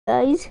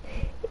guys,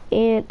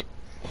 and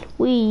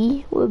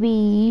we will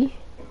be.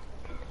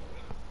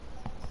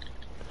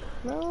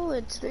 No,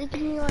 it's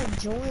making me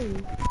like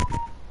join.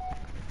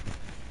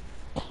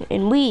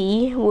 And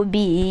we will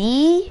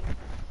be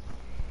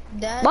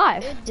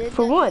live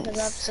for once.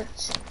 Because I've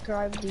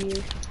subscribed to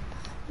you.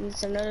 And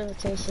it's a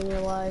notification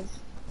you're live.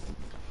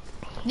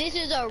 This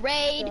is a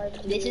raid.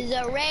 This is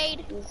a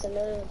raid. It's a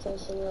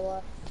notification you're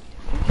live.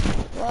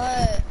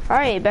 What?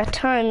 Alright, about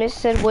time. It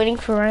said waiting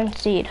for Ryan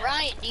Seed.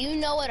 Ryan, do you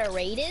know what a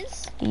raid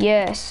is?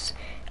 Yes,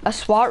 a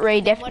SWAT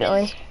raid,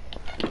 definitely.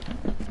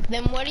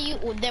 Then what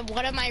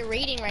am I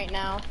raiding right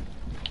now?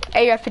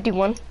 Area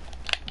 51.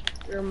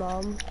 Your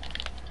mom.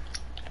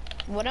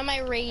 What am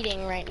I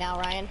raiding right now,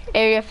 Ryan?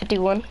 Area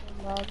 51. Your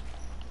mom.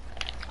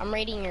 I'm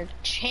raiding your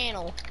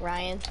channel,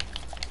 Ryan.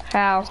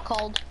 How? It's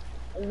called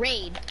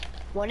raid.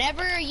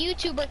 Whenever a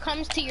YouTuber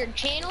comes to your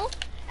channel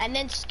and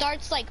then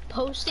starts like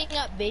posting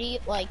up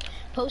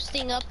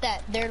posting up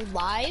that they're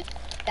live,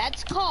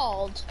 that's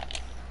called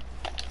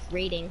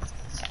raiding.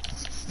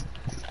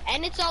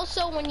 And it's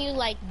also when you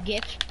like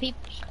gift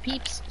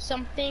peeps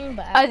something,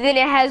 but Then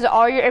it has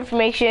all your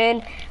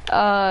information,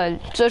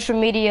 social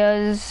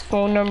medias,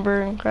 phone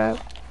number, and crap.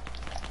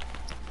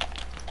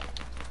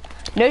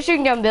 No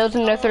shooting down builds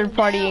and no third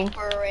partying.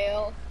 For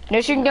real. No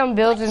shooting down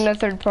builds and no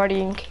third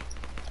partying.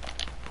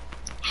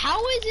 How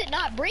is it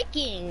not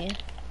breaking?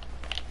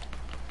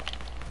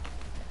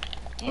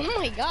 Oh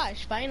my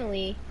gosh,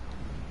 finally.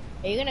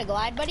 Are you gonna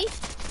glide, buddy?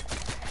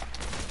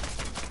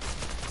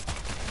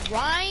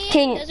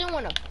 Ryan doesn't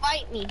want to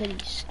fight me because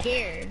he's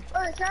scared.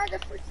 Oh, it's not the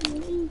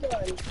freaking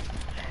minigun.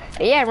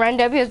 Yeah, Ryan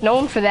W is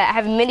known for that,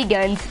 having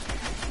miniguns.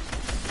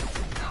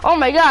 Oh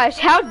my gosh,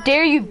 how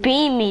dare you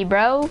beam me,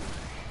 bro?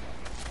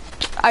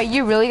 Are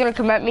you really gonna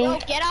come at me? Bro,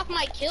 get off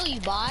my kill, you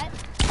bot.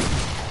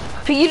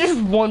 You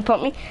just one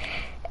pump me.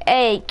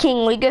 Hey, King,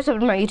 will you go sub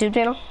to my YouTube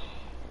channel?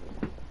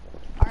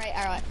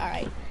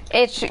 Alright.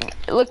 It's,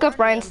 look up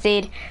Ryan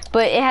Steed,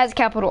 but it has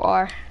capital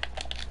R.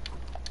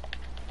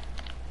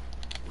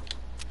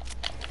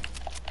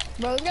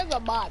 Bro, there's a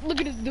bot. Look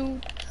at this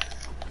dude.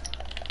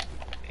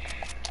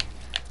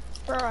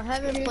 Bro, I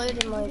haven't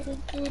played in like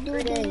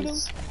 3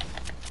 days.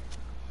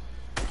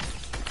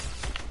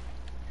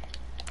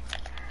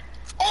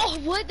 Oh,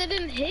 what? That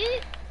didn't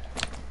hit?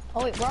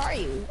 Oh, wait, where are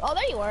you? Oh,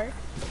 there you are.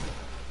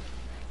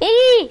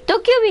 Hey,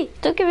 don't kill me.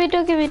 Don't kill me,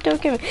 don't kill me, don't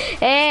kill me.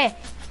 Hey.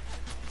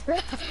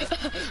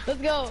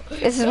 Let's go.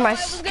 This is my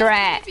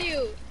strat.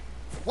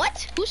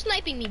 What? Who's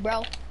sniping me,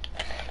 bro?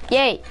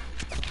 Yay.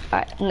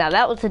 Alright, now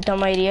that was a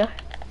dumb idea.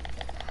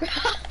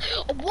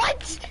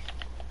 What?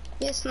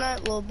 Get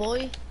sniped, little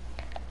boy.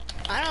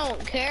 I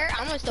don't care.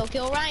 I'm gonna still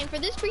kill Ryan for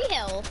this free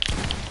health.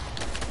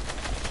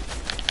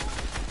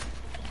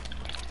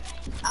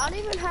 I don't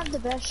even have the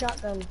best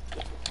shotgun.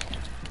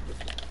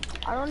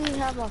 I don't even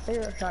have my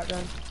favorite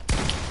shotgun.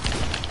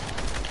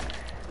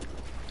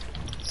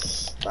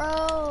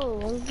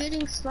 Bro, I'm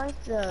getting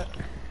sniped up.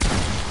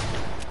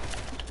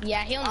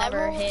 Yeah, he'll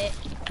never hit.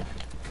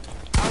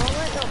 I won't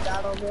let no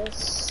battle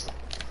this.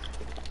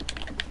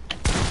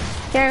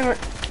 Yeah,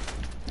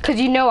 cause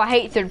you know I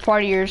hate third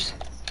partiers.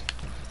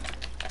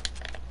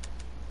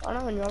 I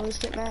know, and you always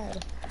get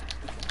mad.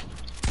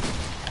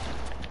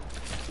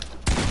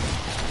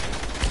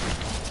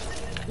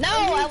 No,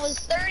 I was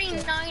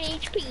 39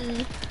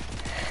 HP.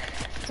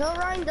 Tell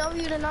Ryan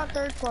W to not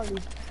third party.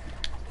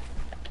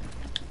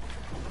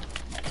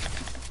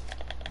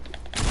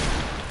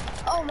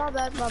 Oh, my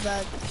bad, my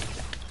bad.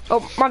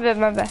 Oh, my bad,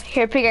 my bad.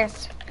 Here,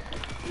 pickaxe.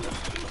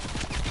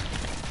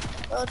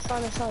 Oh, it's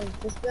fine,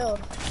 Just build.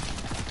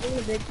 Give me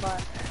a big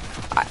pot.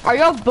 Are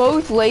y'all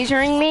both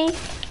lasering me?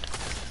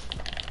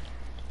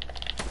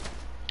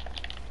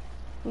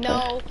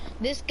 No,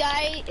 this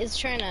guy is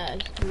trying to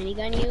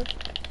minigun you.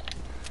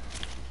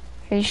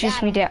 He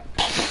shoots me down.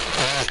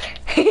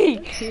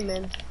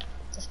 Human.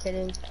 Just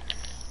kidding.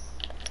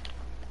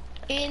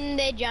 In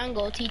the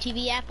jungle,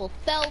 TTV apple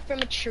fell from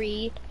a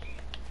tree.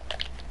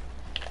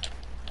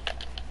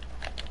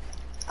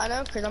 I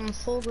know, cause I'm a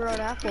full-grown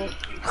apple.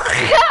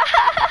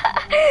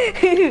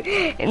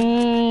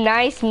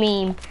 Nice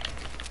meme.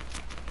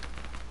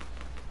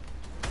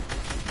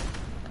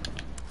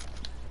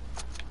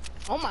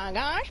 Oh my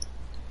gosh.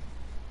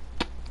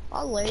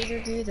 I'll laser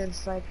dude and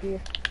snipe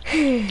you.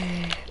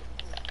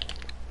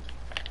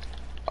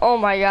 Oh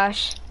my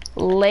gosh.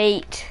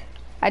 Late.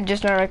 I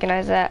just not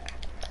recognize that.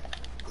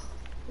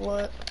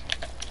 What?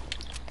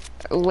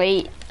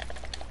 Late.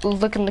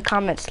 Look in the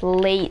comments.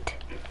 Late.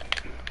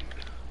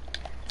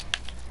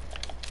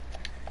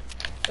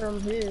 From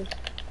who?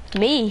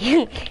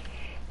 Me.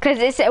 Cause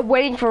it said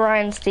waiting for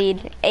Ryan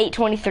Steed.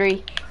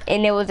 8:23.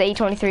 And it was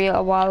 8:23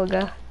 a while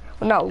ago.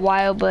 Well, not a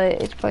while,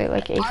 but it's probably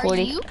like 8:40. Are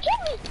you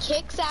Kelly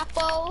Kicks,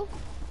 Apple?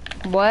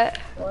 What?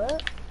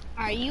 What?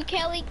 Are you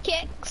Kelly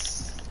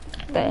Kicks?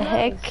 The No,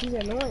 heck? she's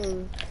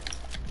annoying.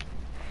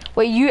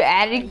 Wait, you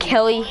added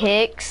Kelly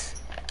Hicks?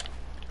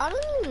 I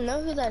don't even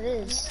know who that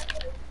is.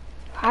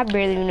 I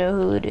barely even know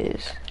who it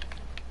is.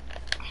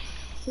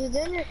 She's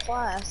in your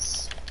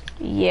class.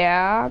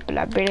 Yeah, but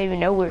I barely even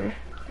know her.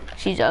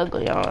 She's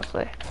ugly,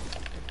 honestly.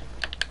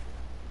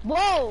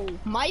 Whoa,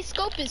 my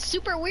scope is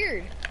super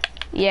weird.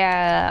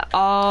 Yeah.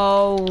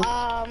 Oh.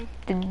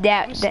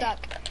 I'm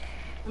stuck.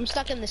 I'm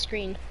stuck in the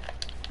screen.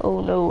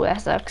 Oh no,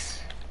 that sucks.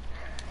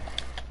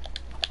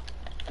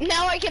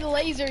 Now I can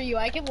laser you.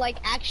 I can like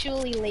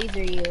actually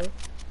laser you.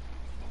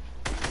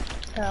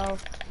 Hell.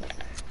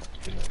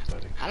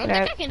 I don't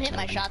think I can hit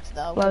my shots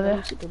though. Love it.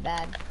 I'm super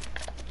bad.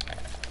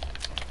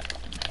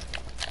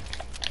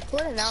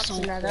 Put an out So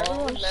that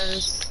everyone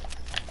knows.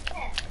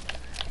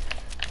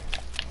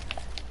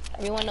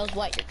 Everyone knows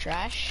what? You're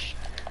trash.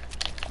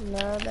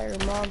 No, that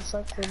your mom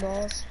sucks your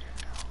balls.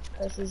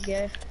 This is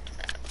gay.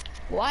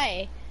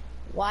 Why?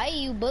 Why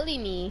you bully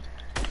me?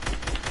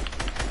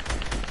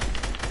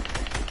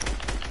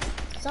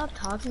 Stop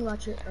talking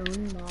about your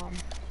own mom.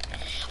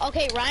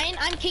 Okay, Ryan,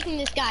 I'm kicking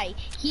this guy.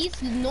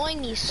 He's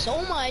annoying me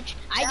so much.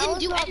 I didn't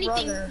do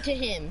anything to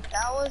him.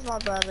 That was my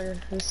brother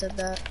who said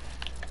that.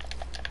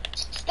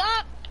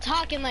 Stop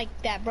talking like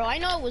that, bro. I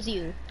know it was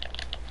you.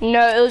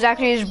 No, it was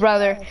actually his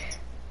brother.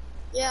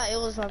 Yeah, it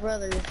was my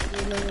brother. He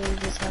literally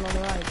just went on the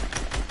ride.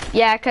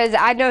 Yeah, cause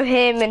I know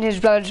him and his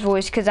brother's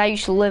voice, cause I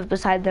used to live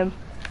beside them.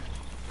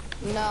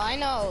 No, I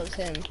know it was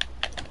him.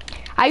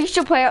 I used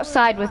to play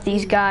outside with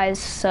these guys,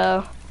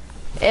 so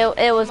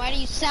it was. Why do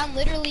you sound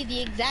literally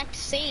the exact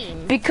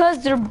same?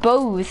 Because they're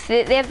both.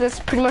 They have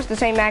this pretty much the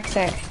same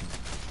accent.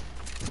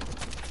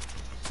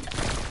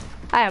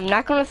 I am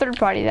not gonna third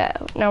party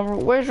that. Now,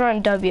 where's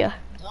Ryan Dubya?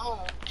 Don't.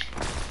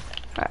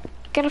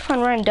 Gotta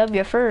find Ryan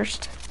Dubya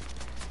first.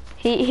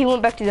 He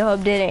went back to the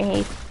hub, didn't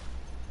he?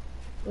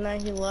 No,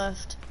 he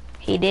left.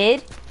 He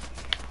did?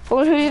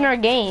 Well, who's in our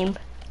game?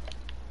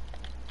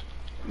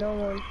 No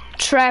one.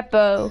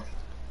 Trappo.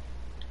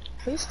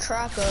 Who's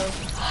Trappo?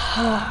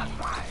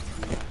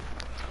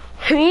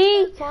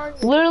 He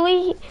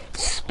literally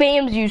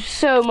spams you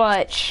so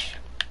much.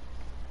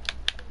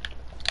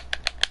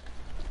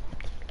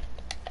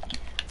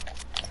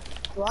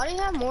 Why do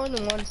you have more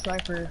than one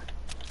sniper?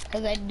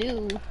 Cause I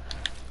do.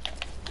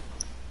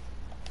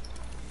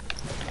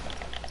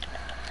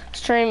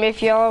 Stream,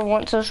 if y'all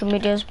want social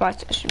medias, my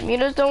social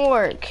medias don't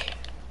work.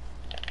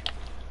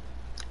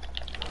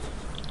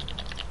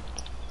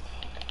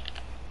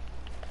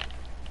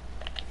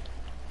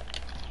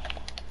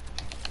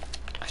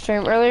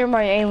 Stream, earlier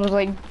my aim was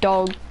like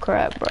dog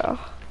crap, bro.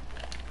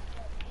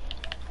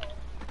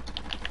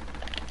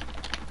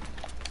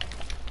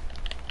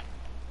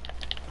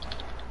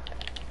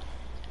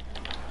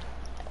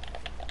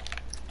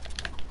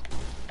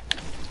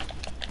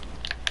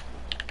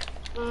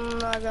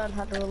 I gotta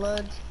have to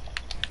reload.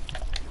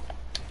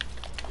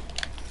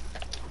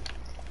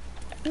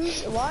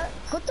 What?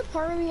 Put the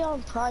party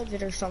on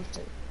private or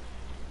something.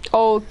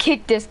 Oh,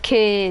 kick this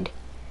kid.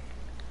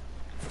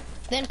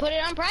 Then put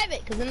it on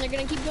private, cause then they're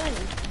gonna keep joining.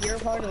 You're a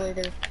party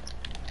leader.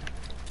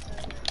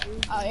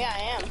 Oh yeah,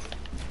 I am.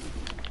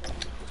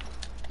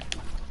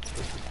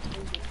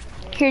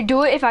 Here,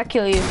 do it if I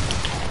kill you.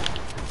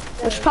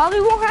 Which probably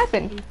won't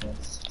happen.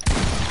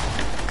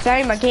 Cause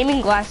I need my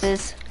gaming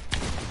glasses.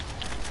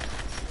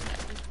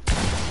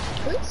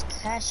 Who's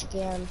Cash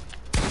Gan?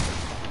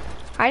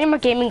 I need my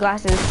gaming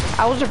glasses.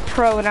 I was a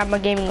pro and I have my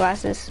gaming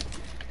glasses.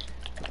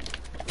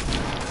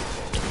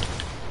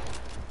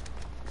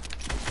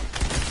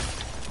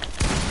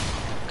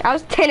 I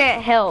was 10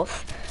 at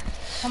health.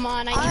 Come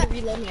on, I need to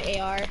reload my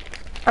AR.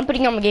 I'm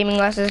putting on my gaming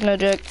glasses, no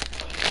joke.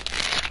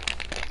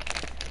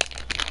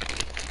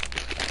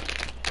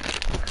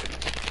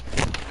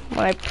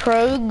 My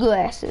pro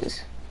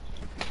glasses.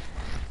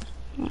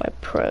 My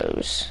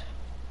pros.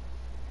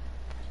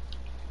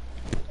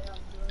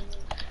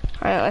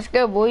 Alright, let's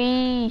go,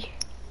 boy.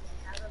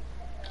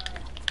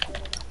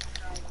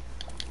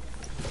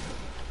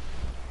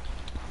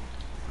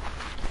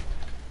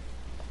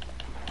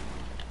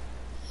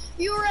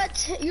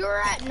 You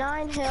were at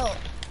 9 health.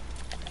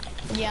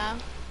 Yeah.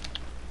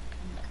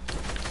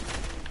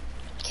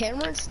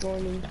 Cameron's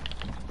joining.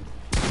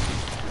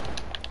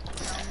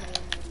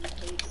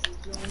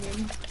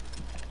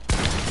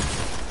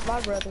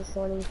 My brother's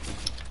joining.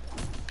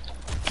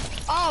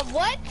 Oh,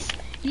 what?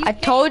 I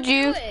told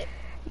you.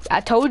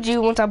 I told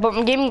you once I put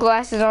my gaming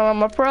glasses on,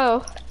 I'm a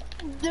pro.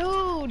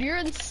 Dude, you're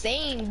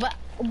insane. But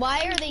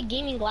why are they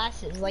gaming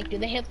glasses? Like, do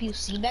they help you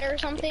see better or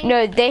something?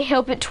 No, they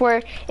help it to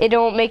where it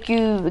don't make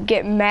you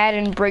get mad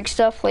and break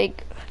stuff,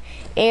 like,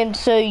 and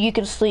so you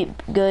can sleep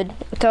good.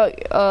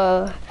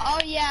 Oh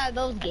yeah,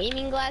 those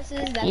gaming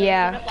glasses that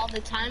yeah. they put up all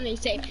the time. They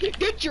say,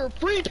 get your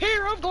free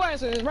pair of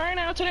glasses right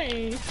now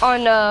today.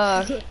 On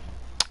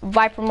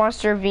Viper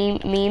Monster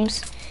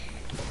memes.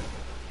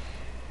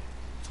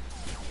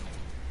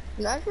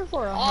 Not for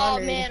 100. Oh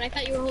man, I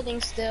thought you were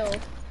holding still.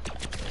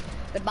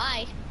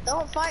 Goodbye.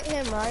 Don't fight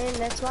him, Ryan.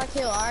 That's my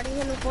kill. I already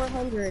hit him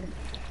 400.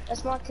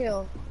 That's my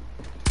kill.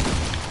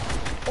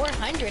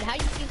 400? How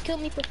you kill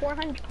me for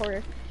 400?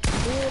 For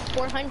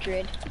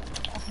 400.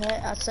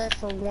 I said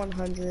for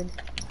 100.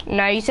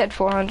 No, you said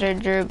 400,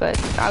 Drew, but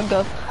I'll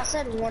go. I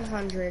said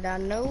 100. I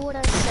know what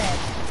I said.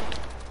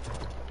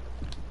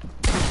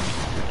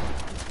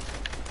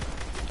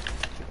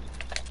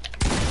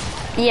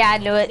 Yeah, I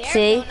knew it. There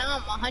See? we go,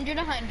 now I'm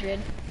 100.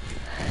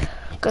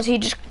 Because he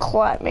just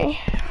clapped me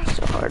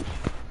so hard.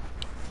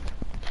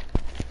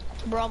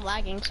 Bro, I'm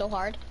lagging so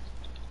hard.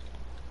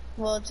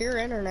 Well, it's your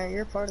internet.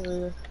 You're part of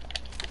the.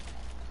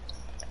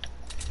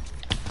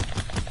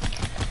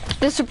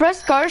 The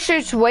suppressed car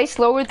shoots way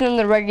slower than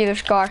the regular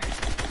car.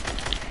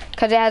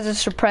 Because it has a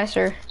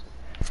suppressor.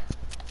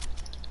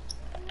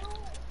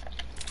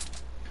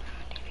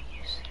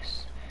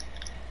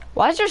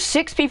 Why is there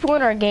 6 people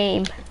in our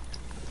game?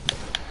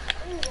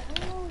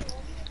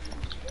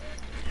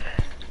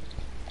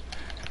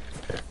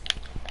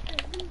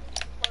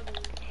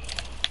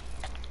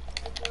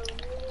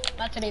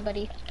 Not today,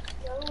 buddy.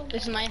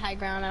 This is my high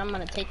ground, and I'm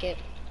gonna take it.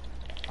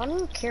 I don't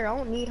even care. I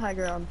don't need high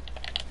ground.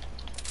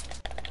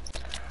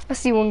 I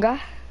see one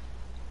guy.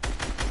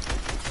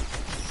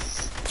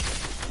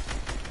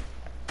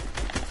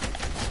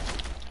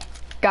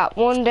 Got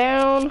one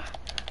down.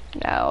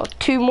 Now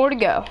 2 more to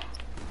go.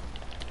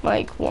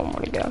 Like 1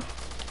 more to go.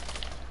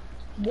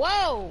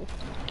 Whoa!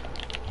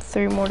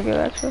 3 more to go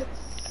actually.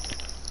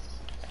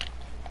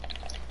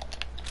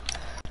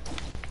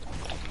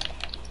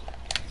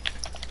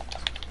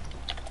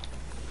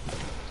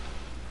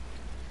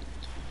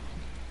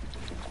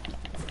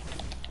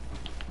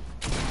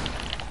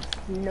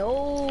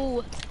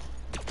 No.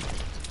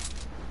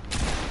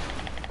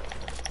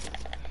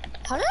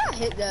 How did I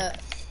hit that?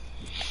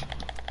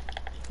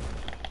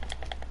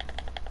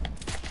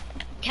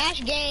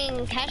 Cash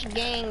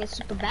gang,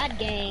 super bad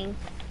gang.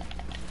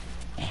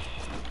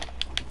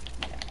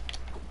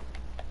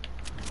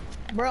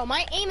 Bro,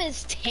 my aim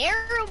is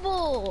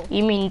terrible.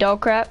 You mean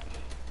dog crap?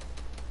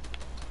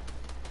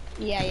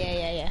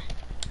 Yeah.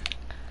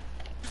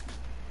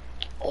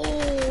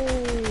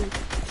 Oh.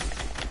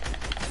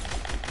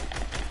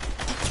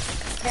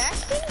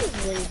 Cash King is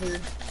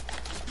lasered.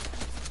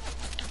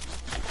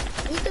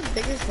 He's the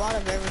biggest bot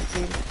I've ever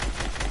seen.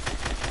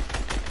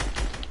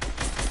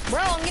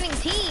 Bro, I'm getting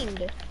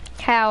teamed.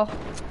 How?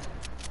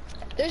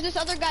 There's this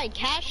other guy,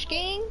 Cash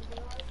Gang.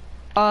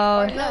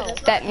 Oh, no,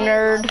 that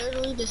nerd. I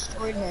literally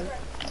destroyed him.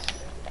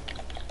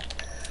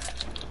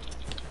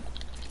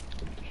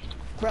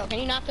 Bro, can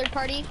you not third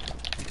party?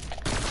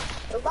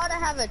 We're about to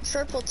have a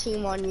triple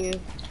team on you.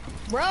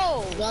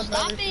 Bro, Love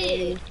stop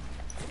everything. it.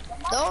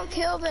 Don't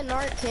kill the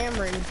Nart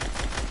Cameron,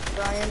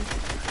 Brian.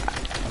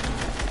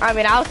 I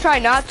mean, I'll try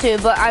not to,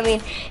 but I mean,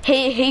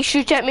 he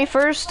shoots at me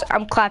first,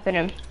 I'm clapping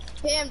him.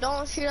 Cam,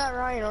 don't shoot at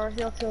Ryan or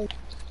he'll kill you.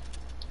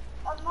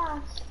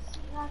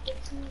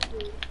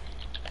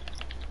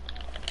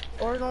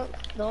 Or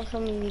don't kill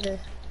me either.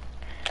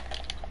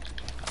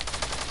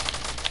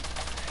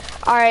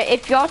 Alright,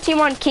 if y'all team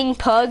on King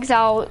Pugs,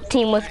 I'll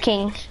team with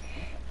King.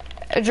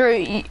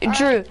 Drew.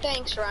 Right,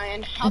 thanks,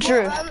 Ryan.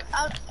 Drew.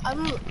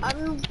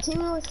 I'm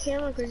teaming with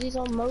Cameron because he's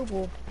on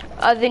mobile.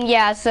 Then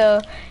yeah,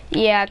 so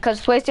yeah,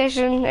 cause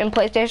PlayStation and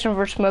PlayStation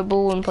versus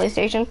mobile and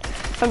PlayStation,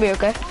 I'll be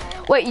okay.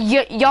 Wait,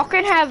 y'all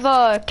can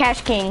have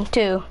Cash King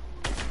too.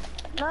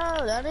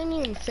 No, that ain't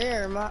even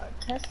fair. My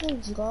Cash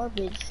King's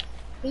garbage.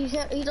 He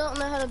don't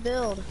know how to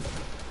build.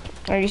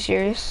 Are you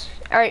serious?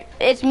 All right,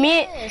 it's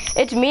me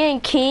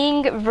and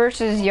King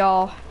versus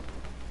y'all.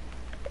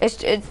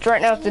 It's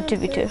right now it's a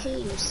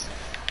 2v2.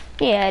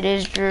 Yeah, it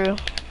is, Drew.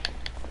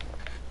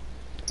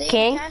 See,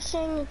 King? Cash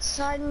King is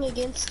siding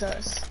against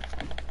us.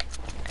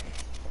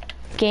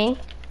 King.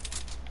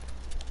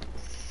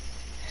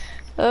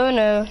 Oh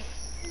no.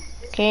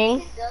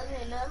 King.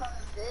 Doesn't know how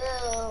to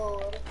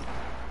build.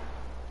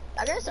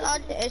 I guess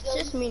it's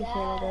just me and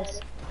Cameron, I guess.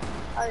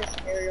 I just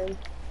carry him.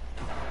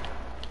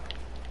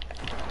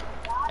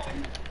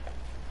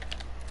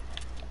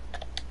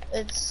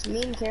 It's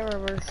me and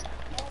Cameron versus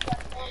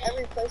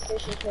every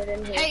PlayStation kid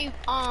in here. Hey,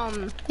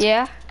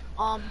 Yeah.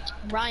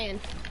 Ryan.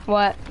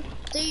 What?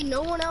 See,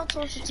 no one else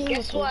wants to team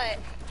Guess with me. what?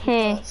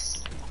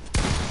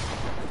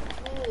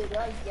 Dude,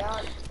 I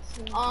got it.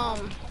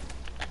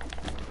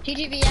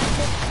 TGVS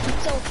hit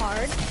so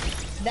hard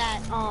that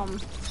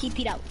he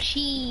peed out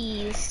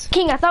cheese.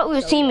 King, I thought we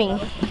were teaming.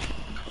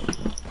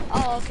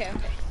 Oh, okay.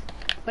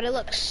 But it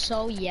looks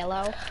so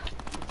yellow.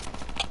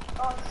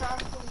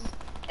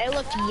 It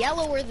looked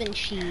yellower than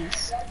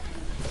cheese.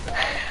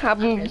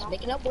 I'm just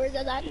making up words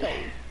as I go.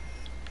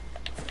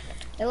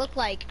 It looked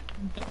like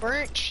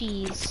burnt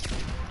cheese.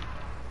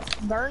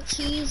 Burnt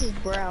cheese is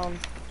brown.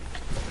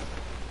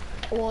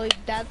 Well,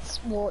 that's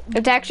what.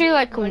 It's actually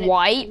like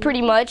white,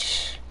 pretty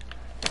much.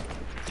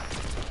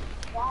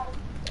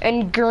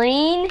 And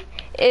green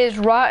is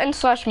rotten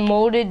 /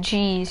 molded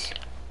cheese.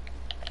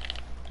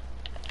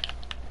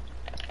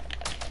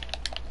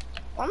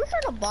 I'm gonna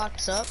try to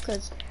box up,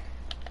 cause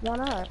why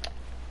not?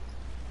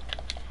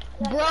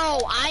 Bro,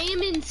 I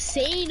am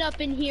insane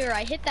up in here.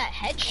 I hit that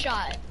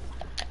headshot.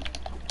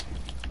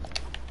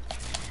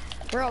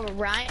 Bro,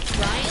 Ryan,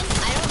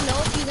 I don't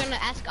know if you're gonna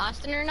ask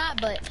Austin or not,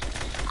 but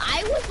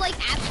I was like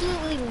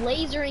absolutely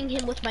lasering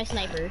him with my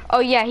sniper. Oh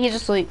yeah, he's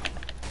asleep.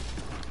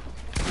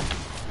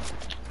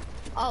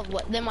 Oh,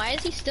 what? Then why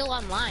is he still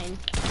online?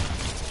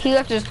 He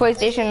left his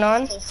PlayStation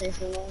on.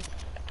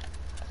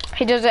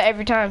 He does it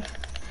every time.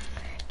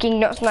 King,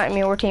 don't snipe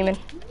me, we're teaming.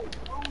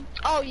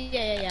 Oh,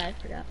 yeah,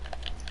 I forgot.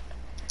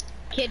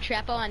 Kid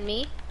Trapo on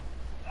me.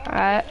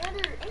 Alright.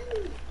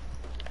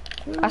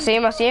 I see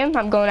him,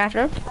 I'm going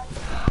after him.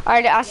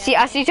 Alright, I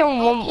see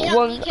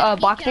someone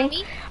boxing.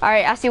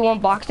 Alright, I see one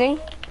boxing.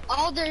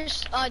 Oh,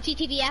 there's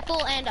TTV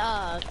Apple and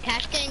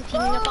Cash Gang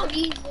teaming up on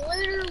me.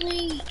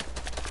 Literally.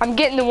 I'm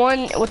getting the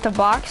one with the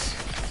box.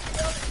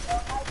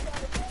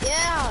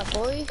 Yeah,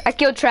 boy. I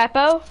killed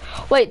Trapo.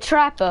 Wait,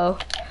 Trapo.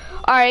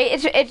 Alright,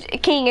 it's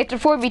King, it's a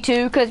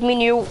 4v2 because me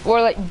and you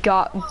were like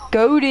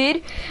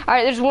goated.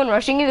 Alright, there's one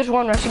rushing you,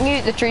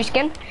 the tree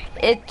skin.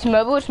 It's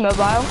mobile.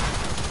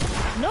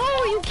 No,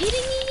 are you kidding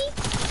me?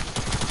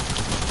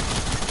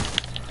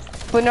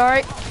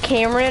 Bernard,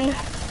 Cameron.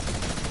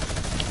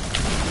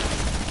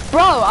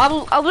 Bro,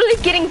 I'm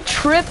literally getting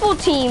triple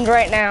teamed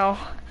right now.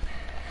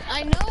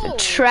 I know.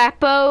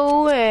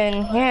 Trapo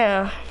and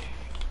yeah.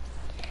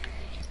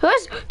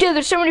 Dude,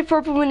 there's so many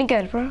purple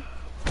miniguns, bro.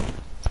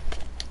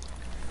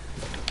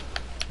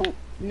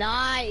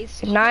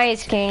 Nice.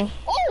 Nice, King.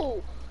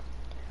 Oh!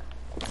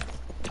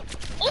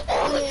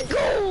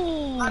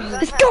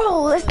 Let's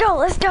go!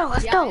 Let's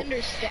go.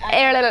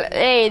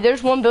 Hey,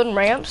 there's one building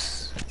ramps.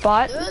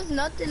 Bot. There was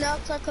nothing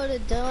else I could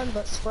have done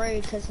but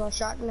spray because my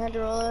shotgun had to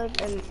reload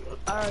and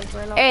I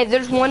ran off. Hey,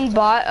 there's one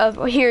bot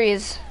of, here he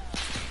is.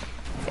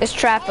 It's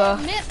Trapo.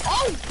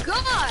 Oh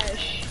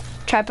gosh!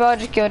 Trapo, I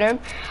just killed him.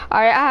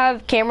 Alright, I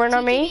have Cameron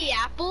on me. The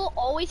Apple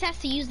always has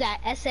to use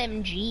that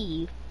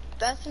SMG.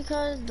 That's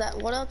because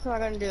what else am I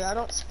gonna do? I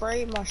don't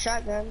spray my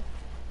shotgun.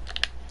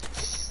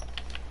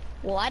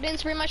 Well, I didn't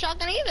spray my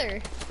shotgun either.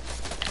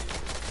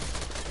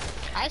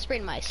 I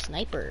sprayed my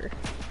sniper.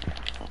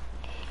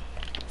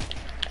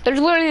 There's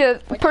literally a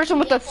person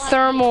with a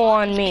thermal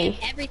on me.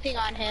 Everything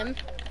on him.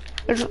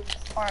 There's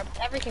Or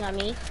everything on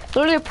me.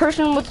 literally a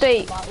person with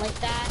a... Like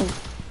that.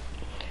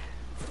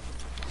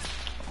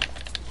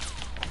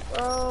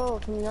 Bro,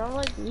 can you not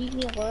like leave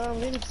me alone? I'm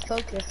really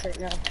focused right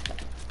now.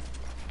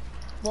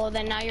 Well,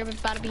 then now you're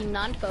about to be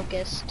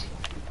non-focused.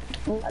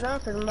 I know,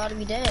 because I'm about to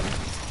be dead.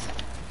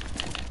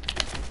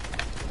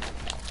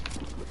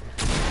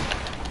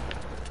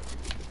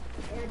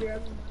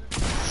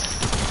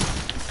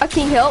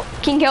 King help.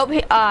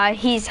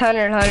 He's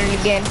 100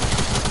 again.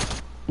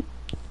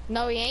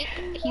 No, he ain't.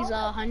 He's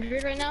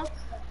 100 right now.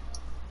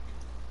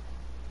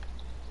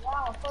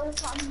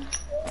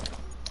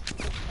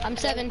 I'm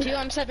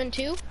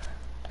 7-2.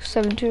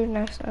 7-2,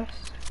 nice.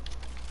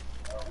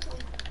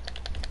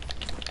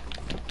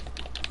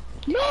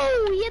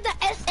 No, he had the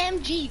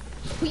SMG.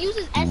 Who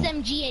uses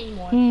SMG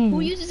anymore? Who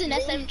uses an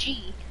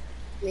SMG?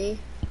 Me.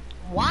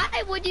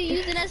 Why would you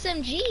use an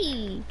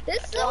SMG?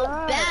 That's so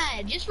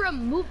bad. Just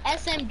remove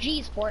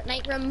SMGs,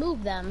 Fortnite.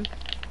 Remove them.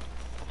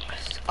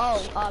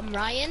 Oh,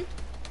 Ryan.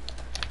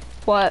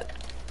 What?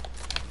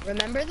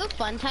 Remember the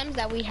fun times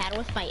that we had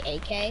with my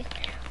AK?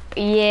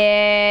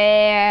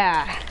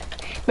 Yeah.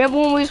 Remember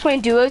when we was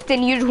playing duos,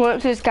 then you just went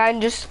up to this guy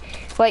and just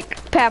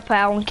like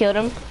pow and killed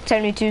him?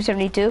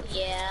 72.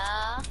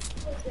 Yeah.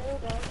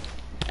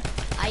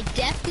 I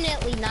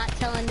definitely not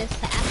telling this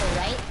to Apple,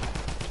 right?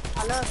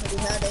 I know, because he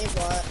had a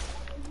bot.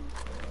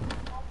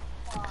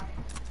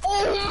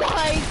 Oh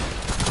my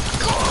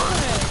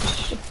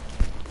gosh!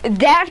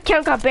 That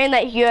account got banned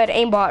that you had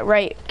aimbot,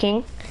 right,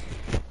 King?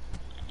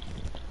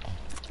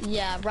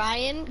 Yeah,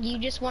 Ryan, you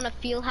just want to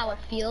feel how it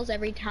feels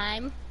every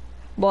time.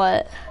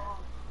 What?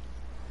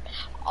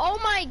 Oh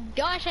my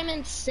gosh, I'm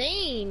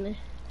insane.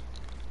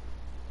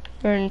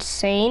 You're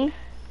insane?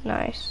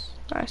 Nice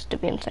to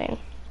be insane.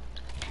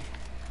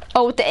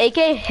 Oh, with the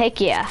AK?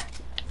 Heck yeah.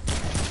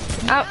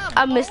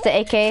 I missed the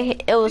AK.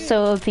 It was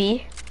so OP.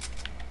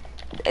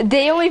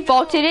 They only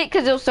vaulted it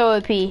because it was so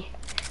OP.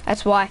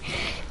 That's why.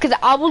 Because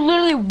I would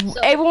literally,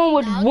 everyone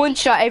would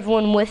one-shot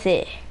everyone with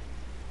it.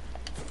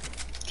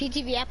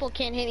 TTV Apple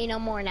can't hit me no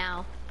more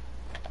now.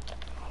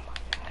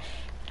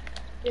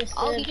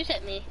 Oh, he just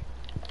hit me.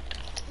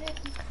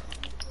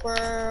 We're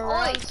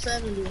around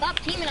 70. Stop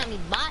teaming on me,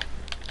 bot.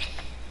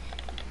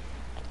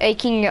 Hey,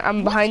 King,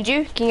 I'm behind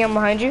you.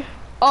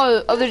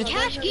 Oh, there's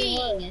Cash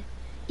King.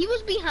 He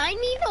was behind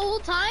me the whole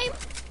time.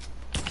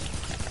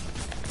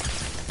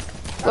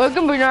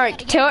 Logan Bernard.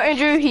 Tell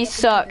Andrew he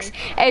sucks.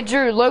 Hey,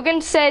 Drew, Logan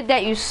said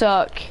that you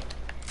suck.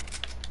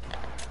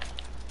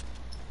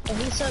 And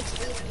he sucks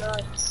really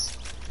nuts.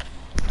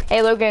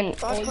 Hey, Logan.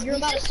 Oh, you're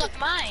about to suck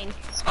mine.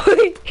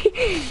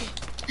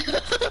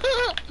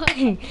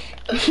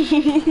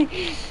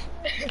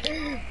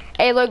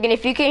 Hey, Logan,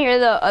 if you can hear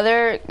the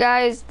other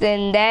guys,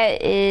 then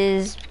that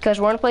is because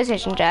we're on a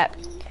PlayStation chat.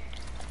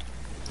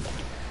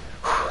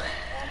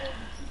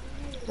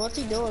 What's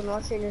he doing?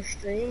 Watching your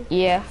stream?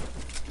 Yeah.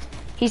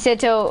 He said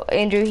tell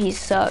Andrew he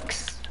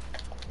sucks.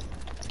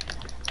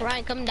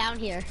 Ryan, come down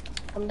here.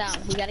 Come down.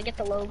 We gotta get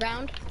the low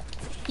ground.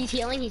 He's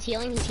healing.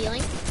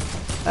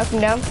 Up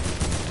and down.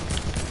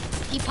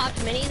 He popped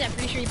minis. I'm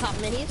pretty sure he popped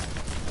minis.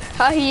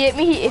 Oh, he hit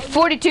me.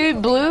 42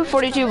 blue.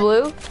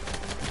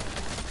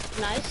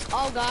 Nice.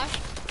 Oh gosh.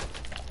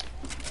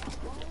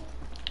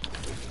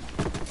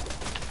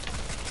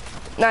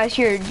 Nice,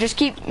 here. Just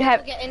keep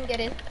Get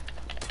in.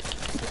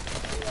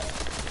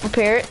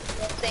 Repair it.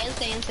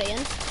 Saying.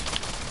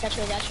 Got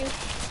you.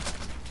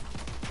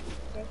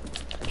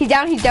 He's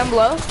down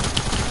below.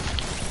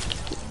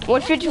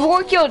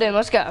 154 killed him,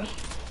 let's go.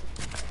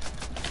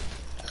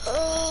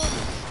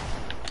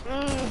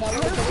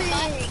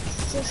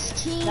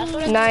 That's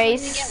what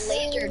Nice. get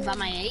lasered by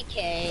my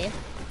AK.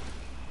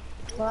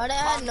 But I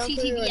had no clue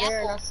you were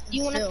there. Do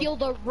you want to feel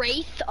the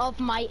wraith of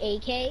my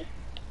AK?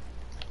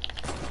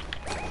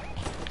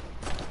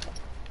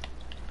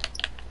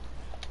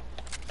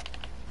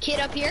 Kid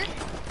up here.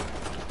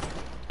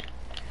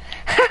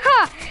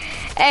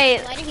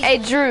 Hey,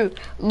 Drew.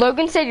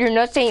 Logan said your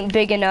nuts ain't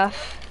big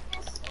enough.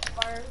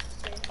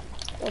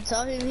 Well,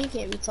 tell him he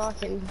can't be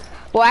talking.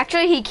 Well,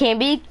 actually, he can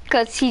be,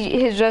 because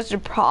his nuts are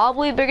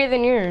probably bigger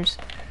than yours.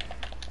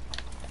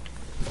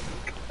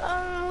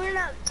 We're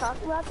not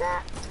talking about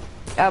that.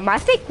 I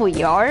think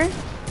we are.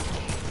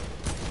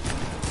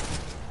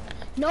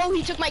 No,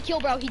 he took my kill,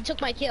 bro. He took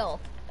my kill.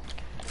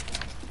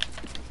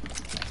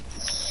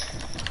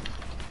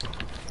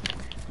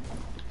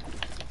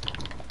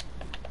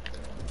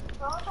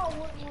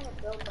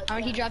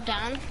 Alright, he dropped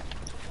down.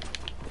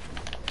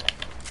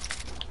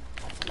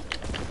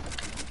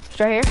 It's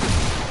right here.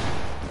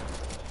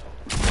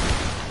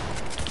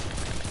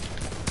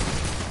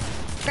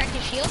 Cracked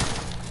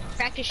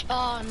his shield.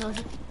 Oh no.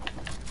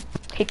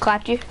 He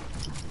clapped you.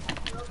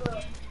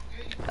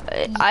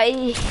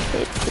 I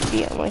hit the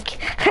beat. I'm like,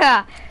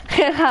 ha,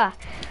 ha.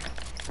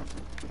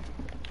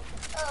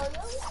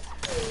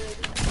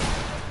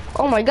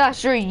 Oh my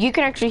gosh, Drew, you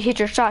can actually hit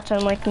your shots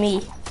unlike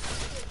me.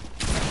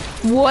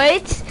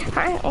 What?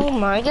 Oh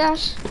my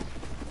gosh.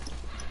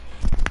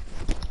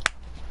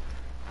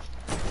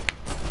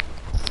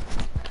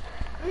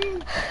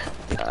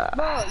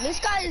 Bro, this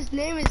guy's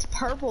name is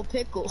Purple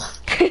Pickle.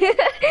 You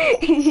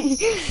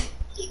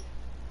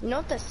know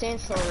what that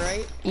stands for,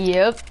 right?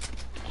 Yep.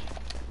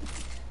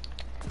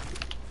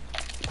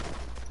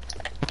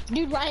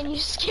 Dude, Ryan, you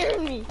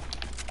scared me.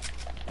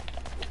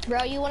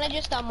 Bro, you wanna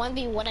just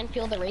 1v1 and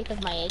feel the wraith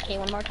of my AK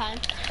one more time?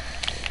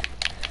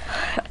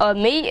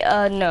 Me?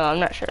 No, I'm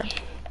not sure.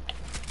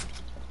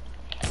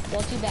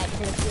 Well, too bad, you're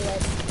gonna feel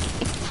it.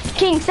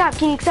 King, stop.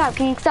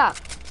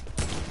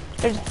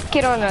 There's a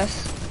kid on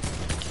us.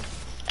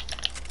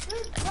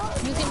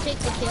 You can take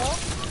the kill.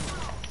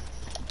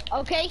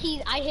 Okay,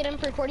 I hit him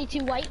for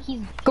 42 white. He's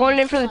going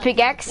in for the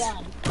pickaxe.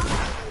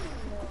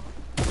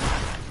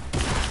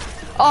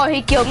 Oh,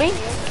 he killed me.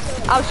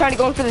 I was trying to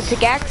go in for the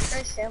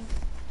pickaxe.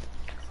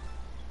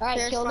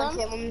 Alright, killed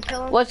him.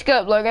 What's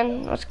good,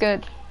 Logan? What's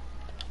good?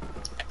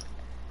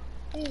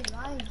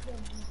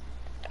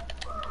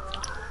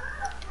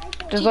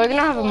 Does Logan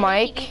have a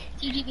mic?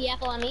 TGB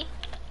apple on me.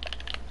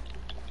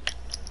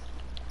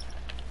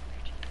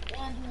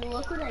 And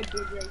look what I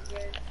did right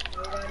there.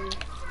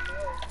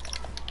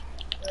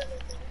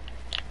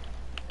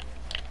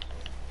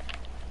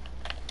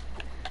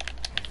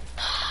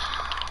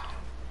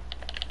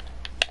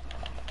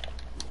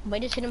 If I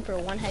just hit him for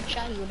one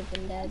headshot, he would have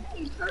been dead.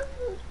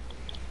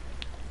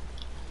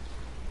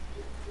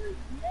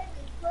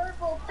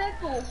 Purple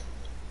Pickle.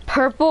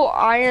 Purple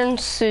iron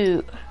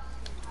suit.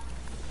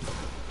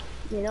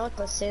 You know what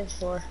that stands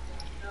for?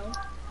 No.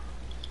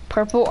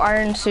 Purple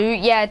iron suit?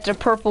 Yeah, it's a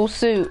purple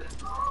suit.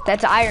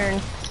 That's iron.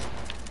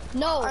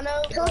 No,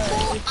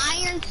 purple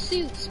iron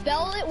suit.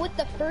 Spell it with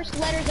the first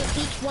letters of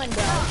each one,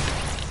 bro.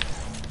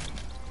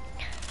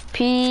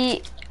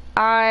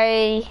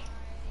 P-I...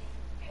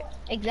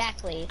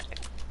 Exactly.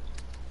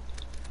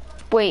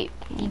 Wait,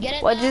 you get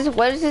it what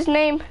is his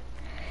name?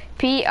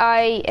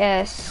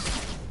 P-I-S.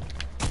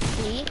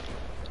 P?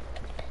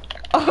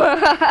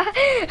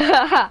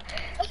 I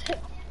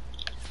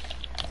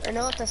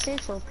know what that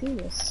stands for,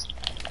 penis.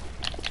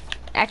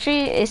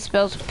 Actually, it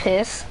spells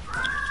piss.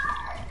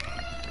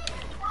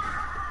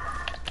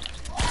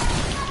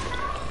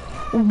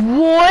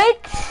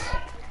 What?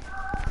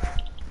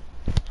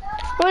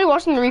 I'm only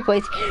watching the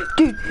replays.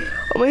 Dude,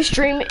 on my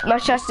stream, my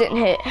shots didn't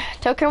hit.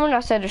 Tell Cameron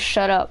I said to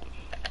shut up.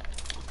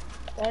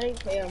 That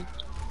ain't him.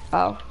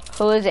 Oh,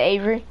 who is it,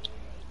 Avery?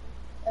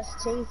 That's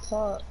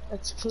KingPug.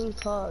 That's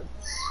KingPugz.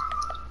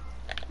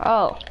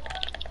 Oh.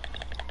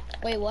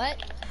 Wait, what?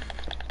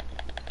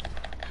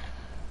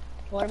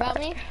 What about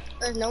me?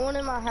 There's no one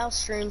in my house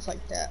streams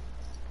like that.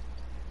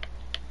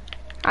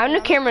 I know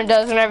Cameron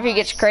does whenever he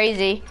gets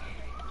crazy.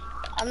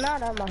 I'm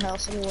not at my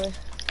house anyway.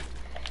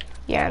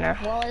 Yeah, I know.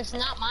 Well, it's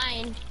not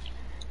mine.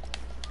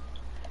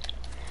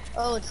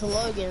 Oh, it's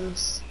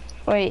Logan's.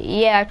 Wait,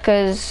 yeah,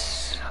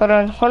 cause hold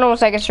on 1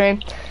 second,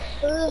 stream.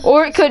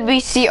 Or it could be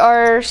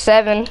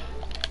CR7.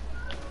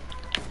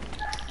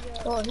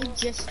 Oh, he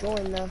just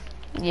joined though.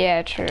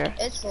 Yeah, true.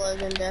 It's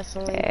Logan,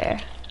 definitely. Yeah.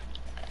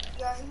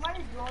 Yeah, he might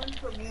have joined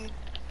for me.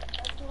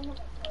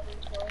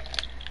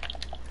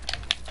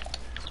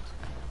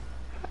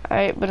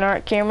 Alright,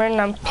 Bernard Cameron,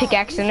 I'm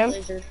pickaxing him.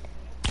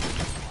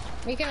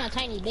 Making a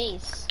tiny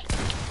base.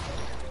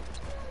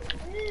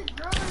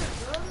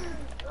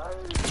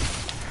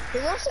 He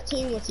wants to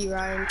team with you,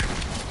 Ryan.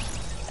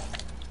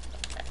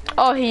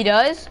 Oh, he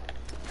does?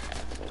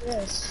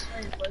 Yes.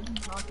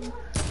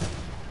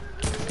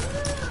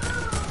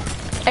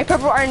 Hey,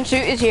 purple orange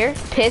suit is here.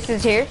 Piss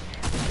is here.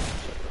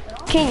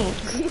 King.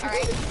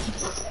 Alright.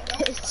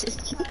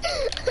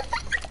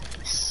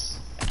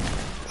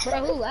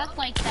 Bro, who left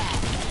like that?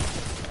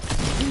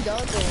 Who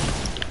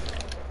doesn't?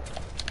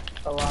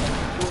 A lot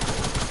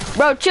of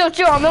Bro, chill.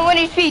 I'm at 1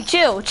 HP.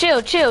 Chill.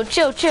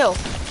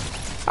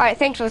 Alright,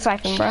 thanks for the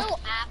siphon, bro. Chill,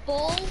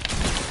 Apple.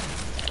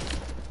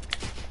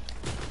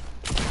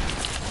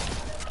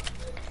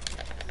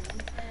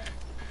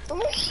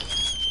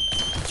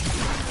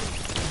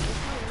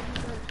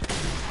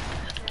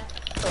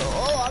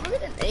 Oh, I'm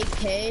getting an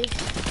AK.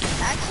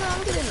 Actually,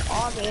 I'm getting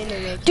all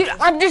the AK. Dude,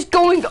 I'm just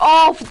going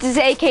off with this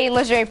AK and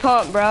legendary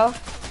pump, bro.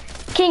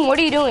 King, what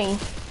are you doing?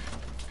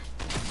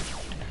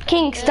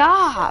 King,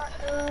 stop.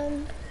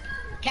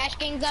 Cash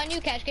King's on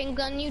you. Take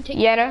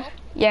Yana,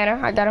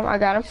 I got him.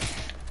 Trying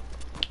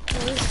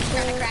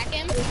to crack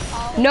him.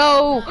 Oh,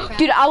 No, crap.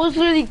 dude, I was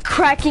literally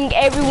cracking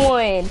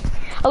everyone.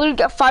 I literally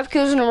got 5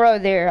 kills in a row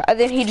there. And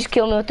then he just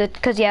killed me with it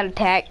because he had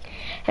attack.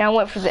 And I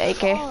went for the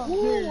AK.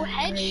 Ooh,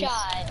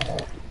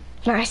 headshot.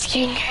 Nice,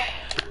 King.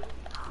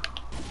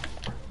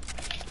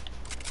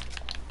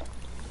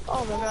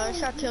 Oh my god,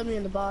 this shot killed me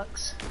in the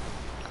box.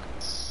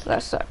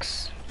 That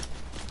sucks.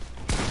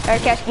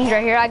 Alright, Cash King's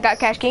right here. I got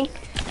Cash King.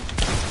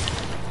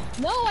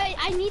 No,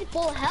 I need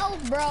full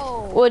health,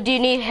 bro. Well, do you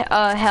need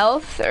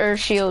health or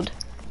shield?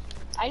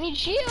 I need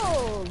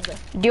shield.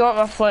 Do you want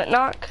my flint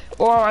knock?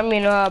 Or, I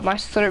mean, my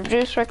slurp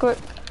juice right quick?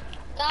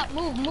 Stop,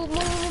 move. I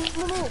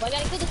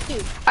gotta kill this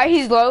dude. Alright,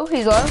 he's low.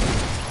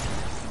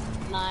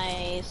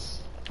 Nice.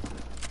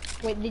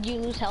 Wait, did you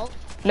lose health?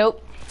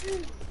 Nope.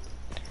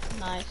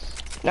 Nice.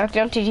 Knocked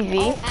down TTV.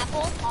 Oh,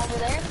 Apple, over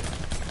there.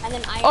 And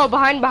then I. Oh,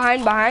 behind.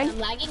 I'm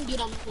lagging, dude.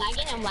 I'm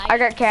lagging. I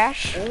got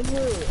Cash. Andrew,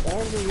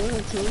 you're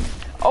on team.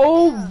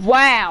 Oh,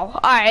 wow.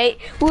 Alright.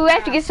 We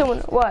have to get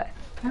someone. What?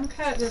 I'm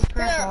cut this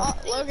crap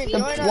off. Logan, The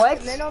join what? us,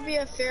 and then it'll be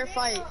a fair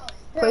fight.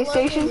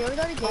 PlayStation? Logan, you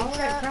got a game All that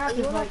chat? crap Are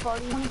you is on a like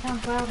party 20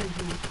 times louder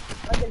than me.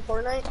 like in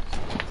Fortnite?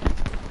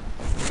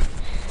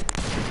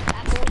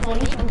 Apple,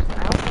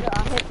 I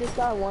hit this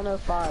guy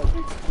 105.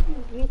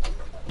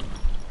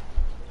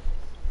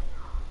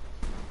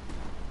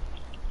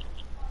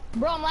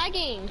 bro, I'm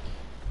lagging.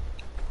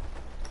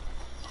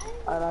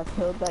 And I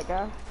killed that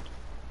guy.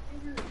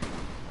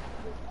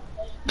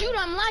 Dude,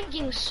 I'm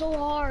lagging so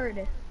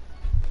hard.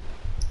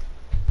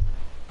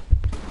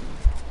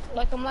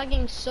 Like, I'm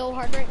lagging so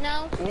hard right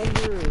now.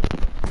 Andrew.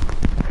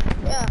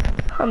 Yeah.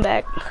 I'm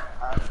back.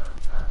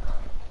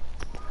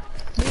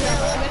 We're gonna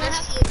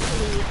have to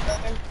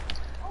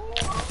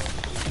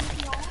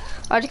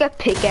I just got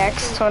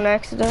pickaxed on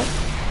accident.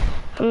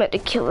 I meant to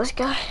kill this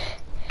guy.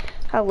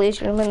 I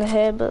lasered him in the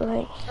head, but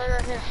like...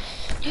 Right here.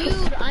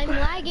 Dude, I'm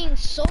lagging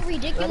so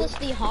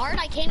ridiculously hard,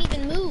 I can't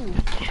even move.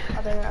 I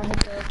hit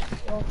the...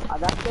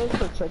 that goes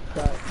for trick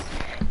shots.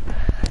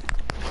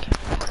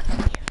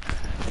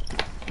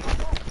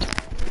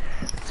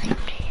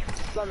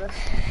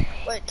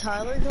 Wait,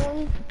 Tyler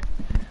joined?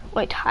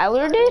 Wait,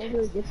 Tyler did?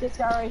 Andrew, get this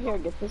guy right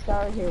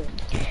here.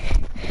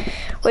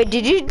 Wait,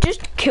 did you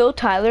just kill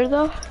Tyler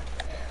though?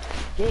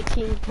 Get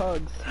King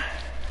Pugs.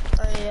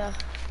 Oh yeah.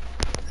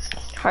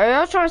 Are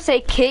y'all trying to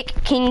say kick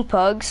King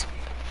Pugs?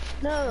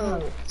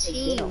 No,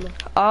 team.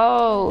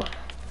 Oh.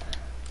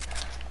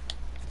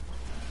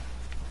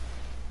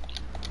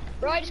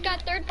 Bro, I just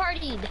got third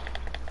partied.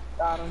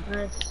 Got him.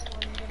 Nice.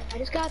 I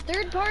just got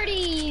third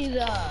partied.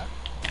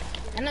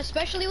 And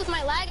especially with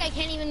my lag, I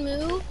can't even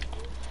move.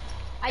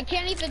 I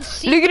can't even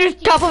see. Look at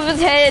the top of his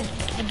head.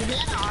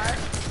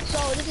 So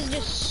this is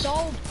just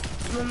so.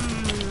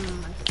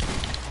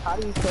 How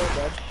do you feel,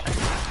 bud?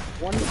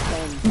 1 to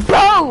 10.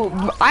 Bro,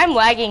 I'm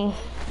lagging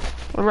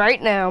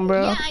right now,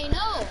 bro. Yeah, I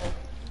know.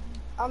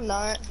 I'm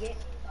not.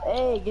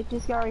 Hey, get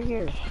this guy right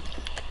here.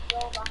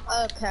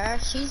 Oh,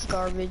 Cash, he's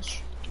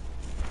garbage.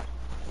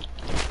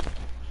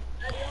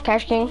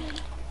 Cash King.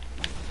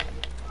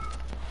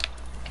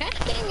 Cash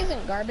King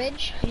isn't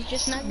garbage. He's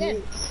just not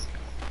good.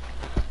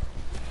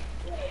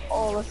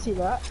 Oh, let's see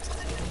that.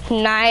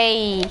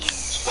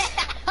 Nice.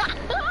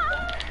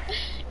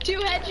 2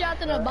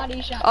 headshots and a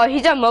body shot. Oh,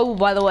 he's on mobile,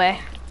 by the way.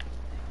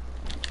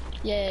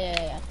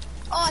 Yeah.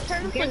 Oh, I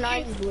turned him for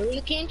 90 blue.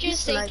 You can't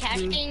just say Cash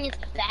King is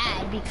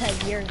bad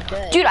because you're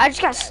good. Dude, I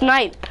just got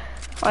sniped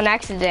on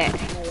accident.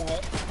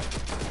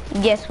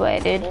 Guess what I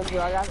did? Andrew,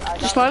 I got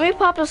Just let me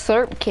pop a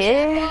slurp,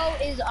 kid.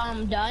 Trappo is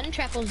done.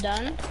 Trappo's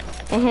done.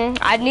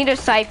 I need a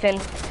siphon.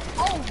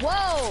 Oh,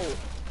 whoa!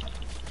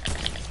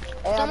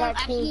 Hey, Someone I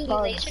got King absolutely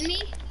Pugs. lasered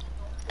me.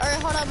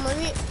 Alright, hold on,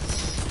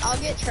 I'll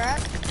get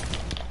tracked.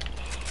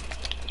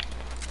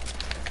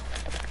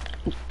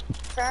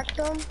 Tracked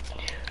him.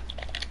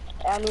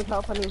 I need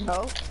help. On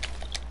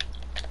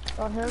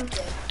him.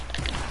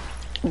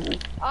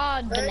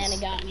 Oh, banana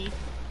got me.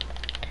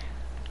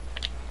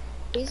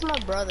 He's my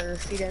brother,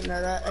 if you didn't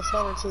know that. That's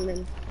why we're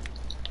teaming.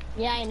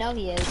 Yeah, I know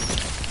he is.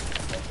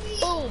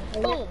 Boom,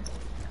 boom.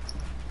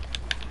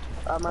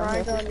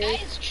 Right This on guy me.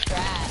 is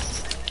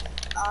trash.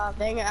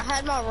 Dang it, I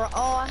had my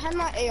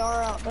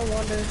AR out, no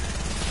wonder.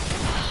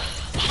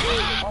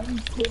 Are you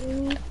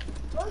kidding me?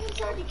 Logan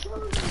tried to kill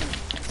me.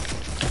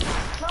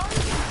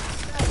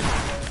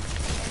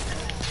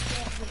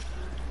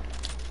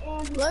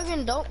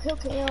 Logan, don't kill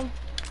Cam.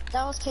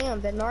 That was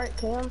Cam, Bernard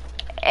Cam.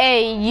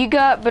 Hey, you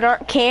got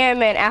Bernard,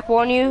 Cam, and Apple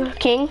on you,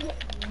 King?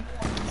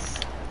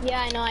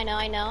 Yeah,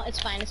 I know. It's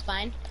fine, it's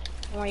fine.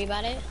 Don't worry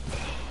about it.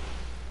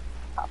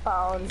 I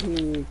found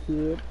you,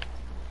 kid.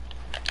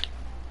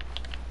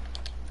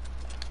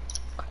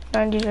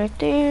 90 right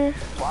there.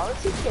 Why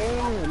was he carrying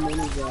a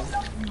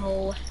minigun?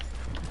 No.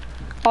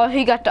 Oh,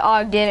 he got the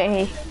AUG,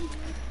 didn't he?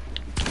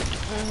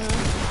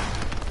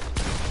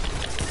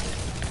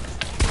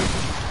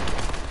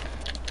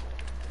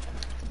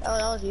 Oh,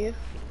 that was you.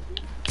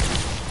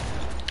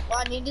 Well,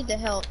 I needed the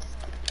help.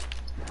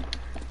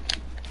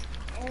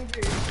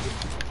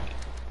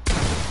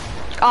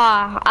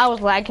 Ah, I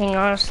was lagging,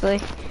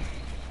 honestly.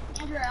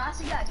 Andrew, I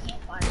also got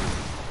campfire.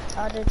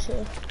 I did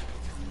too.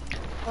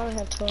 I only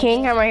have 12.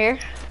 King, I'm right here.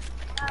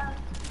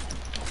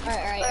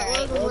 Alright.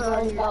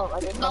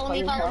 Follow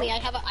me.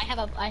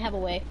 I have a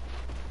way.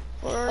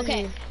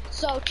 Okay,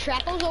 so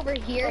Trapo's over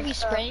here. He's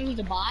spraying. He's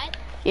a bot.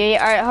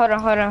 Yeah, alright,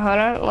 hold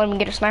on. Let me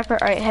get a sniper.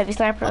 Alright, heavy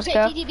sniper, let's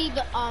go.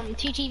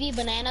 TTV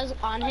bananas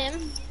on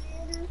him.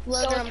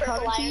 Logan, I'm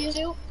coming to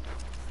you.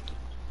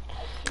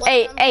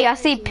 Hey, I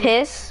see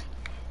piss.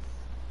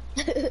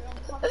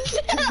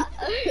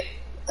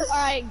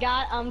 Alright,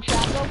 got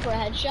Trapo for a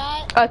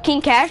headshot.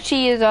 King Cash,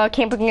 he is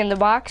camping in the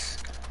box.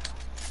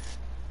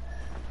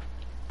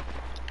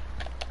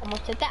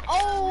 Almost hit that.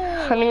 Oh!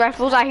 Hunting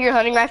rifles, I hear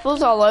hunting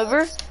rifles all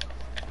over.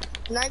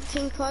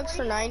 19 pugs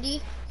for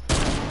 90.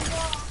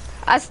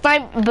 I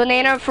sniped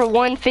banana for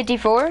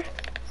 154.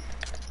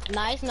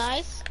 Nice.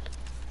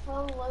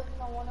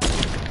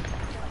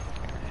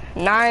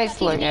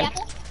 Nice, Logan.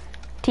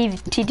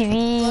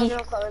 TTV.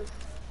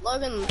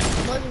 Logan,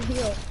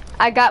 heal.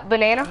 I got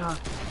banana.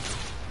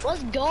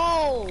 Let's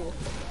go!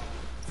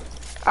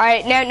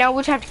 Alright, now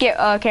we'll just have to get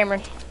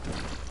Cameron.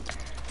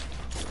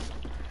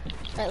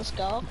 Alright, let's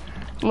go.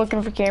 I'm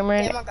looking for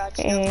Cameron. Damn, I got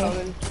you. I'm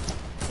coming.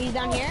 He's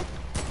down here.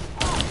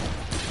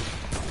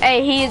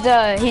 Hey, he's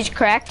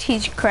cracked.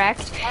 Right.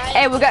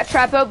 Hey, we got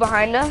Trapo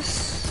behind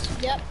us.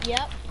 Yep.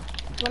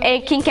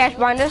 Hey, King Cash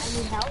behind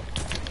us.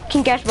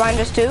 King Cash behind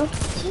us too.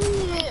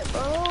 Shit,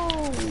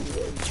 bro.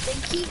 They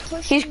keep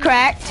pushing. He's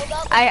cracked.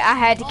 I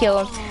had to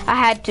kill him. I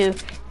had to.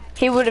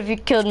 He would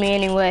have killed me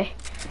anyway.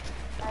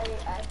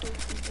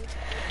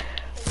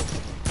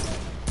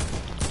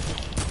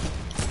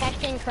 Cash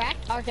getting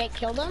cracked. Okay,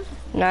 killed him.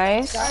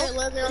 Nice. Alright,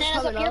 Logan,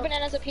 I'm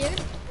Bananas up here.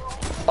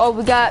 Oh,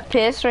 we got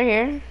piss right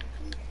here.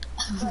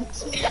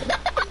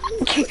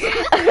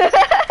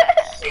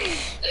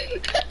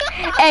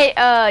 Hey,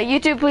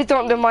 YouTube, please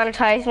don't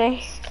demonetize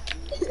me.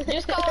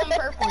 Just call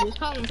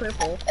him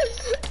purple.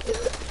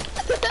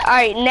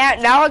 Alright,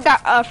 now I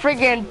got a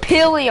friggin'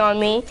 pilly on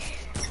me.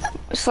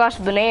 /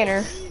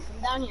 banana.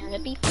 Down here,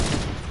 hippie.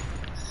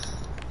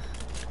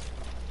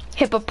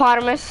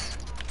 Hippopotamus.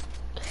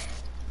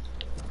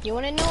 You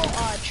wanna know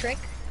a trick?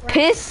 Right?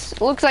 Piss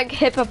looks like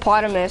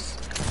hippopotamus.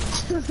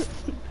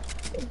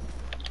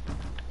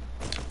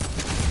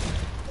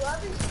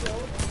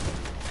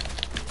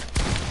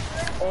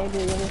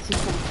 Andrew, you wanna see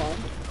some fun?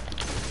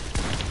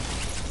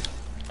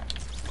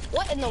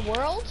 What in the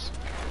world?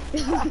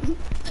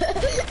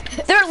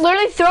 They're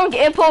literally throwing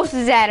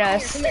impulses at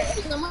us.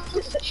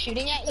 Someone's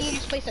shooting at you,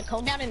 just place a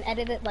code down and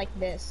edit it like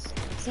this.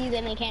 See,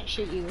 then they can't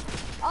shoot you.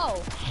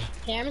 Oh,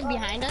 Cam's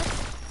behind us.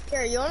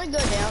 Here, you wanna go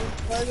down,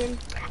 Logan?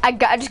 I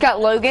just got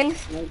Logan.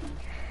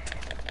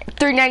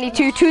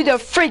 392 to the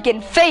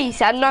freaking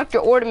face. I knocked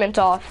your ornament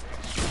off.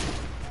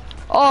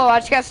 Oh, I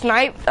just got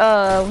sniped.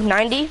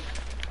 90.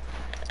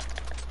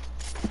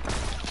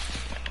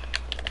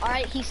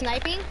 Alright, he's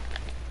sniping.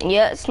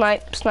 Yeah,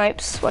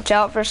 snipes. Watch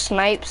out for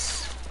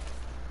snipes.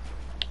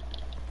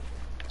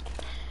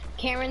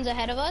 Cameron's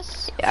ahead of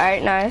us.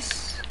 Alright,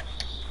 nice.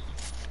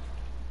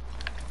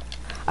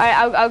 Alright,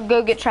 I'll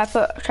go get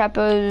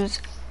Trapo's.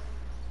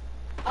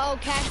 Oh,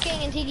 Cash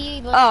Gang and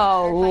TD.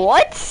 Oh,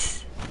 what?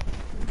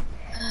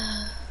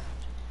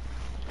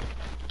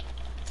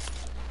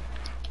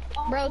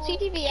 Bro,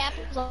 TTV app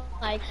is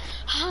like,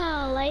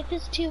 life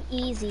is too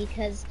easy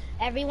because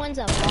everyone's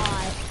a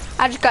bot.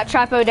 I just got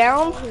Trapo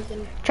down.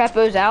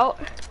 Trapo's out.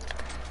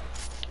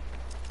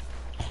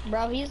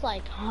 Bro, he's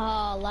like,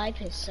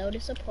 life is so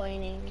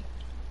disappointing.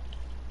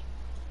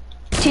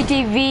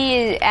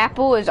 TTV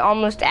Apple is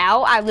almost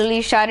out. I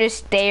literally shot his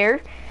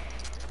stare.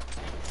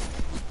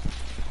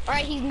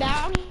 Alright, he's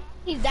down.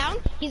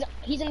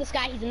 He's in the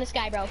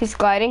sky, bro. He's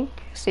gliding.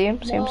 See him.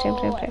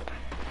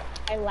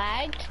 I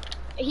lagged.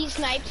 He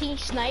sniped.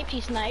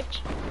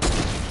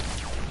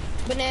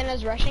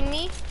 Banana's rushing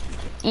me.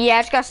 Yeah,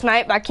 I just got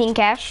sniped by King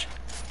Cash.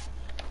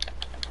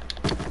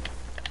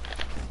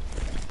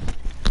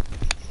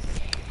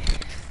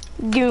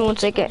 Give me 1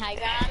 second.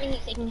 He's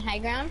taking high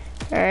ground.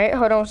 Alright,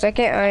 hold on a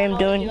second. I am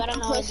doing. I'm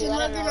pushing.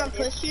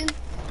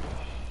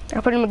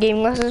 I put in my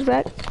gaming glasses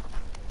back.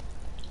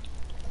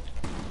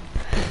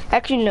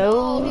 Actually, no.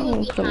 Oh,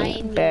 I'm putting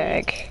it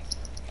back.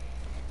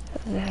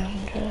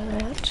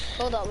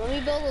 Hold up, let me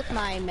build with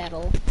my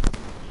metal.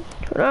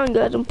 Hold on,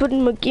 guys. I'm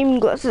putting my gaming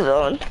glasses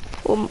on.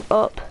 Well,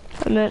 up.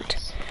 I meant.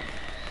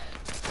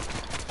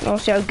 I'll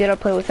see how good I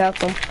play without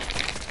them.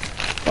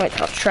 Like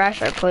how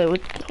trash I play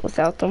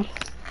without them.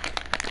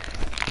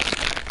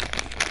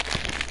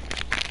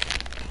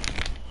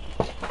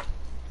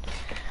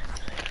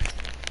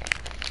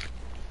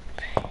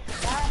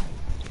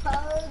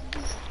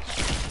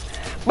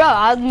 Bro,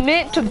 I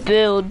meant to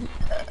build.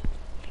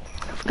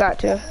 Forgot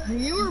to.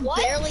 You were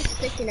barely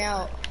sticking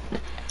out.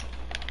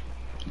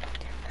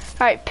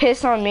 Alright,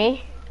 piss on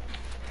me.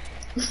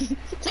 This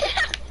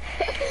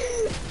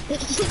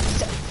is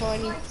so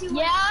funny.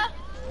 Yeah.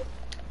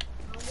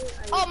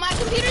 Oh, my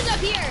computer's up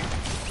here.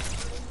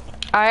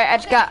 Alright,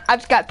 I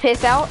just got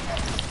piss out.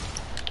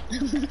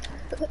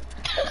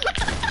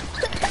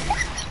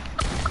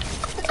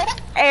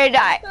 and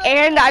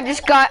I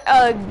just got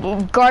a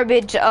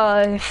garbage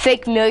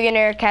fake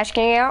millionaire cash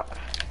king out.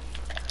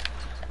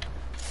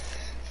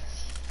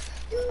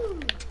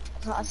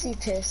 Oh, I see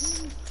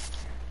piss.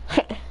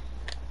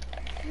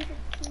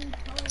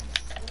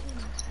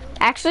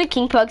 Actually,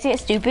 King Pugs ain't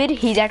stupid.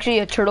 He's actually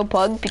a turtle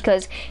pug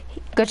because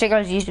go check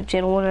out his YouTube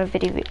channel, one of the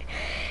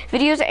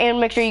videos, and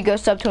make sure you go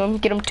sub to him.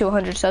 Get him to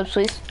 100 subs,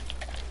 please.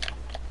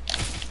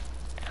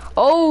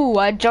 Oh,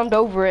 I jumped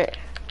over it.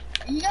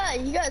 Yeah,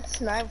 you got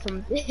sniped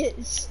from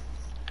piss.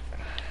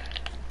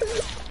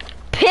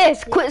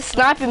 Piss, quit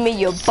sniping me,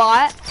 you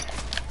bot.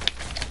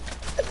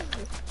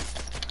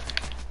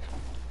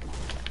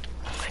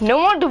 No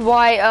wonder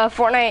why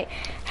Fortnite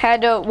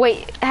had to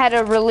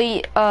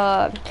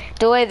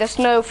delay the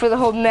snow for the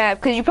whole map,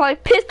 because you probably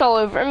pissed all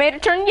over it and made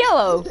it turn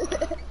yellow.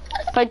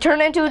 Like turn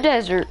into a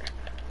desert.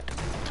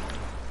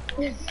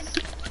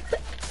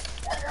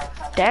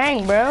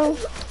 Dang, bro.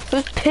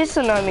 Who's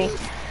pissing on me?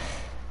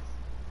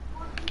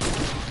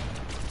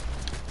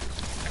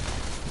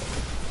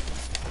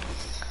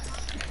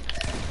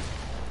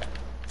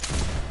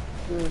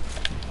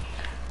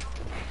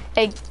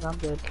 Hey, I'm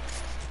good.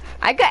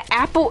 I got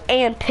apple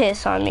and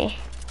piss on me.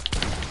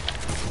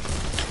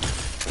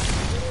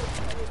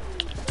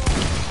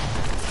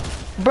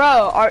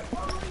 Bro,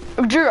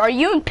 Drew, are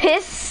you and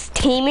piss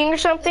teaming or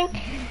something?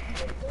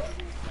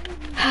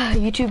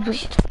 YouTube,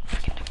 please don't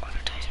freaking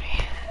demonetize me.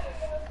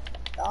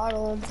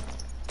 Donald.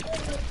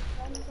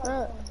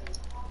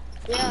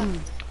 Yeah.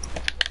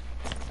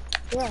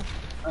 Yeah.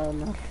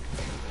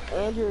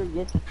 Andrew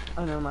gets.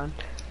 Oh, never mind.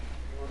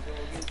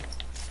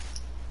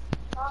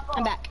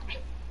 I'm back.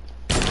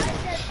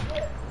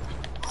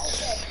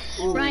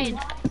 Ryan,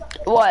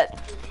 What?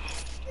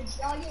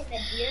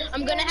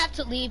 I'm gonna have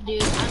to leave,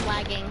 dude. I'm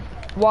lagging.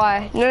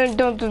 Why? No,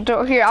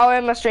 don't. Here, I'll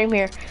end my stream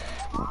here.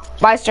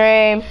 Bye,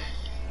 stream.